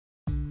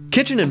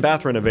Kitchen and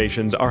bath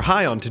renovations are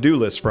high on to-do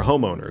lists for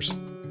homeowners.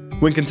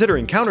 When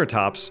considering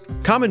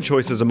countertops, common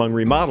choices among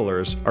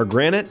remodelers are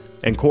granite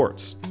and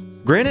quartz.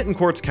 Granite and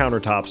quartz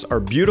countertops are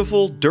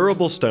beautiful,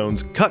 durable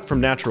stones cut from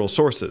natural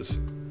sources.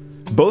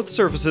 Both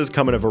surfaces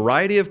come in a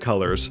variety of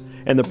colors,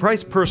 and the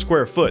price per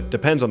square foot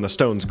depends on the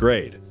stone's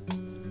grade.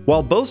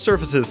 While both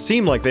surfaces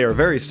seem like they are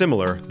very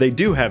similar, they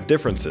do have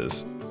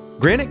differences.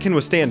 Granite can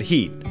withstand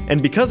heat,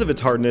 and because of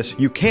its hardness,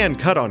 you can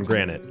cut on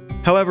granite.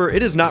 However,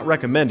 it is not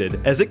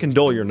recommended as it can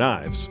dull your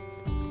knives.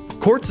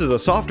 Quartz is a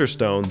softer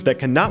stone that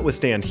cannot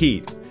withstand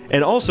heat,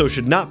 and also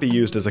should not be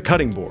used as a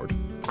cutting board.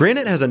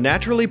 Granite has a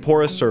naturally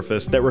porous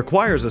surface that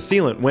requires a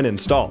sealant when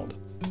installed.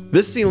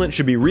 This sealant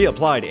should be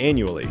reapplied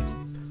annually.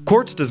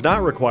 Quartz does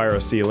not require a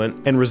sealant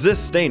and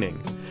resists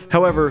staining.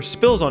 However,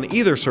 spills on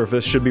either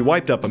surface should be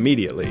wiped up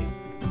immediately.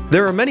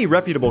 There are many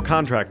reputable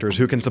contractors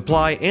who can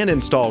supply and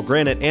install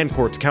granite and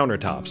quartz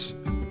countertops.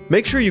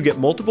 Make sure you get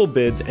multiple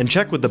bids and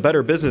check with the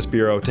Better Business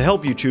Bureau to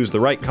help you choose the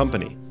right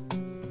company.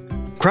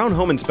 Crown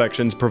Home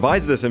Inspections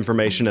provides this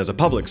information as a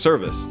public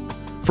service.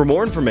 For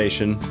more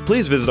information,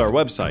 please visit our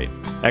website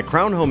at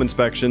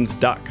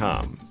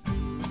crownhomeinspections.com.